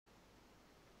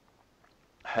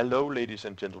Hello ladies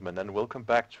and gentlemen, and welcome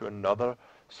back to another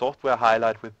software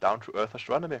highlight with Down to Earth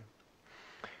Astronomy.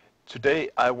 Today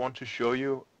I want to show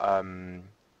you the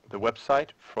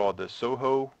website for the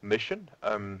Soho mission.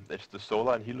 It's the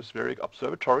Solar and Heliospheric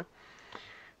Observatory.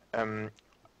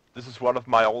 This is one of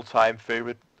my all-time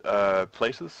favorite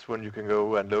places when you can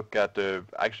go and look at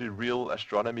actually real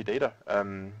astronomy data.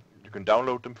 You can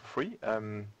download them for free.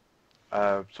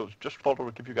 So just thought I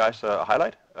would give you guys a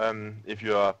highlight if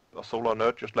you're a solar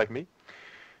nerd just like me.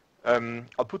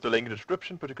 I'll put the link in the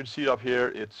description, but you can see it up here.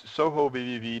 It's Soho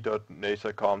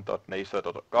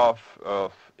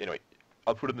www.nasacom.nasa.gov. Anyway,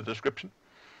 I'll put it in the description.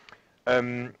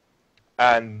 And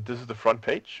this is the front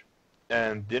page.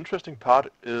 And the interesting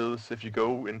part is if you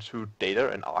go into Data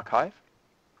and Archive.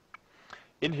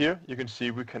 In here, you can see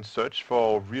we can search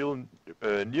for real,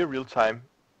 near real-time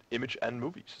image and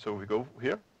movies. So we go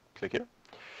here. Click here,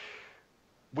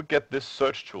 we get this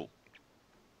search tool.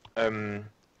 And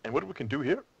what we can do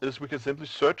here is we can simply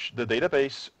search the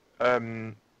database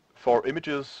for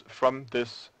images from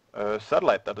this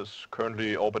satellite that is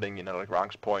currently orbiting in a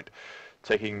Lagrange point,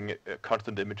 taking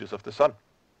constant images of the sun.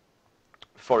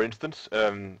 For instance,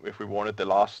 if we wanted the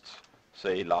last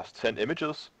 10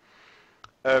 images,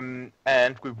 and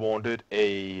we wanted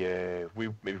maybe we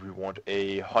want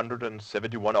a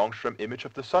 171 angstrom image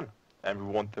of the sun, and we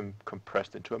want them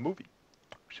compressed into a movie.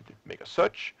 Simply make a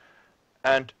search,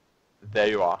 and there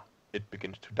you are. It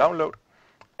begins to download,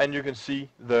 and you can see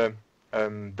the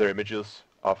images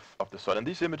of the sun. And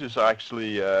these images are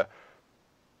actually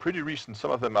pretty recent.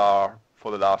 Some of them are for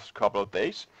the last couple of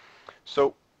days.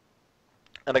 So,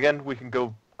 and again, we can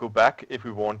go back if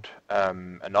we want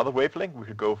another wavelength. We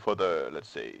could go for the, let's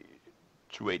say,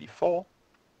 284.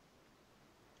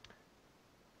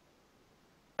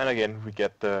 And again, we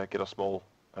get a small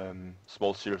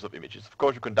series of images. Of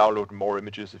course, you can download more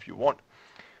images if you want.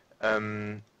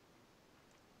 The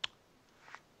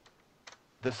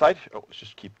site, let's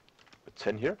just keep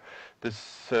 10 here. This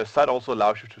site also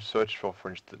allows you to search for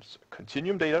instance,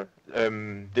 continuum data.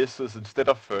 This is instead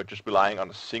of just relying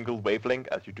on a single wavelength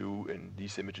as you do in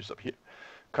these images up here.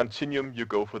 Continuum, you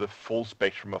go for the full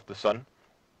spectrum of the sun.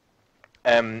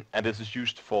 And this is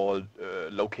used for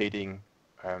locating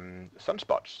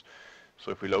sunspots.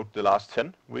 So if we load the last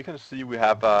 10, we can see we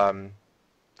have a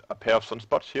pair of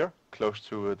sunspots here close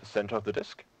to the center of the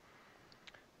disk.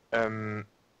 If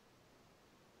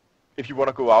you want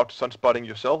to go out sunspotting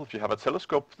yourself, if you have a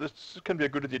telescope, this can be a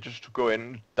good idea just to go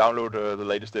in, download the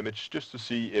latest image just to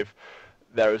see if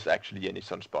there is actually any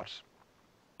sunspots.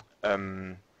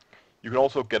 You can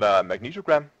also get a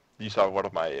magnetogram. These are one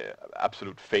of my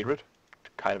absolute favorite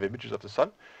kind of images of the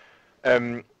sun.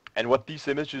 And what these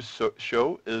images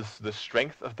show is the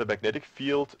strength of the magnetic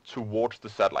field towards the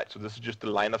satellite. So this is just the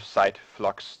line of sight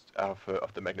flux of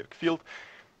the magnetic field.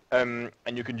 And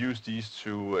you can use these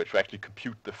to actually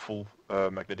compute the full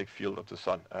magnetic field of the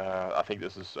sun. I think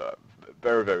this is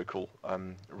very, very cool. I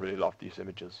really love these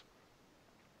images.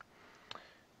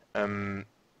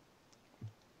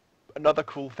 Another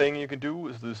cool thing you can do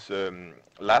is this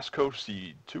LASCO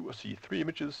C2 or C3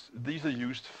 images. These are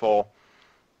used for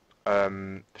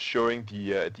showing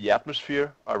the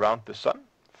atmosphere around the sun.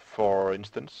 For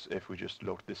instance, if we just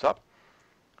load this up,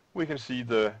 we can see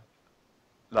the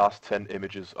last 10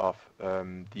 images of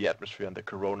the atmosphere and the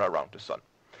corona around the sun.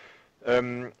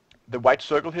 The white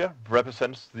circle here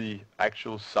represents the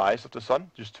actual size of the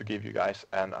sun, just to give you guys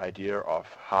an idea of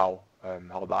how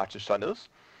large the sun is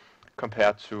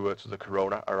compared to the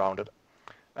corona around it.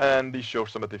 And these show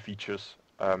some of the features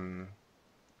in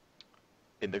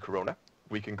the corona.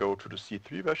 We can go to the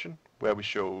C3 version where we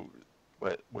show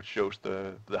which shows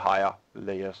the higher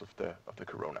layers of the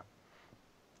corona.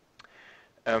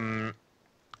 And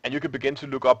you could begin to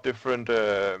look up different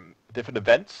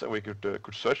events, and we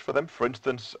could search for them. For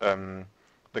instance,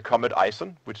 the comet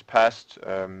Ison, which passed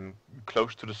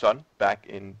close to the sun back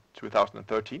in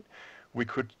 2013. We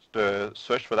could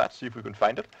search for that, see if we can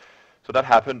find it. So that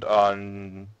happened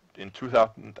in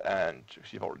 2000, and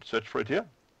you've already searched for it here.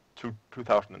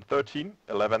 2013,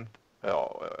 11th,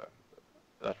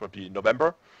 that would be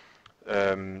November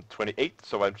 28th.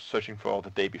 So I'm searching for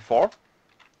the day before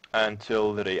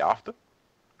until the day after.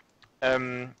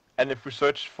 And if we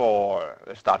search for,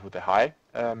 let's start with the high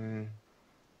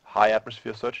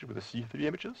atmosphere search with the C3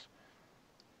 images.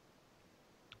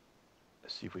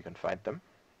 Let's see if we can find them.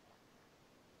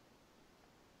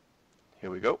 Here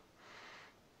we go.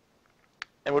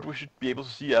 And what we should be able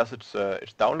to see as it's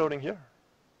downloading here.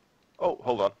 Oh,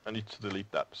 hold on, I need to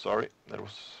delete that. Sorry, that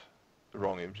was the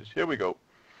wrong images. Here we go.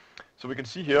 So we can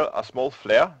see here a small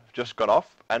flare just gone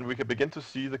off, and we can begin to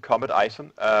see the comet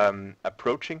Ison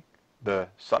approaching the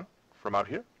sun from out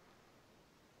here.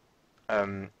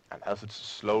 And as it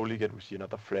slowly gets, we see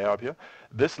another flare up here.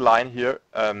 This line here,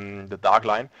 the dark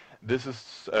line, this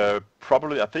is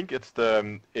probably, I think it's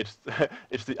the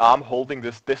it's the arm holding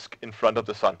this disk in front of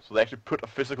the sun. So they actually put a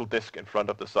physical disk in front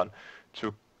of the sun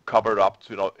to cover it up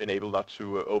to enable not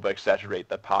to over-exaggerate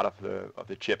that part of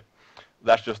the chip.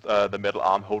 That's just the metal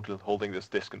arm holding this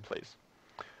disk in place.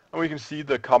 And we can see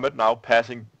the comet now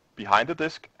passing behind the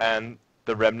disk, and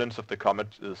the remnants of the comet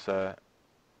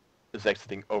is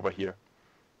exiting over here.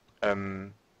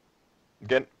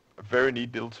 Again, a very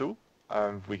neat little tool.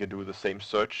 We can do the same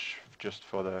search just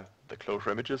for the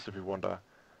closer images if we want a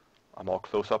more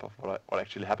close-up of what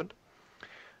actually happened.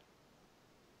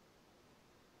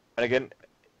 And again,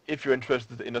 if you're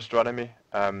interested in astronomy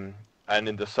and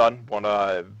in the sun,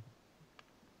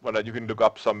 you can look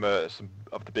up some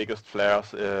of the biggest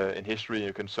flares in history.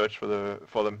 You can search for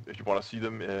them if you want to see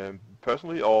them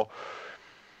personally, or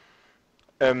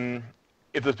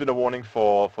if there's been a warning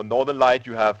for northern light,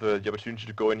 you have the opportunity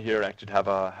to go in here and actually have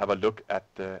a look at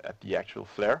the actual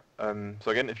flare.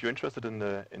 So again, if you're interested in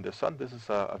the sun, this is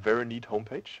a very neat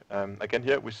homepage. Again,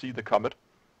 here we see the comet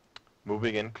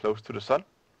moving in close to the sun.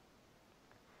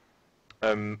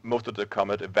 Most of the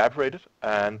comet evaporated,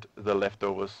 and the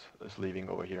leftovers is leaving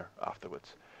over here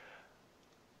afterwards.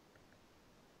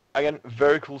 Again,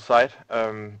 very cool site.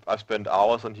 I spent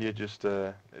hours on here just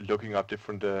looking up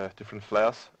different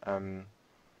flares.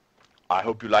 I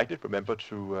hope you liked it. Remember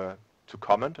to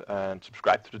comment and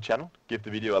subscribe to the channel. Give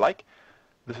the video a like.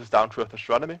 This is Down to Earth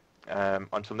Astronomy.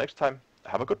 Until next time,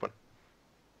 have a good one.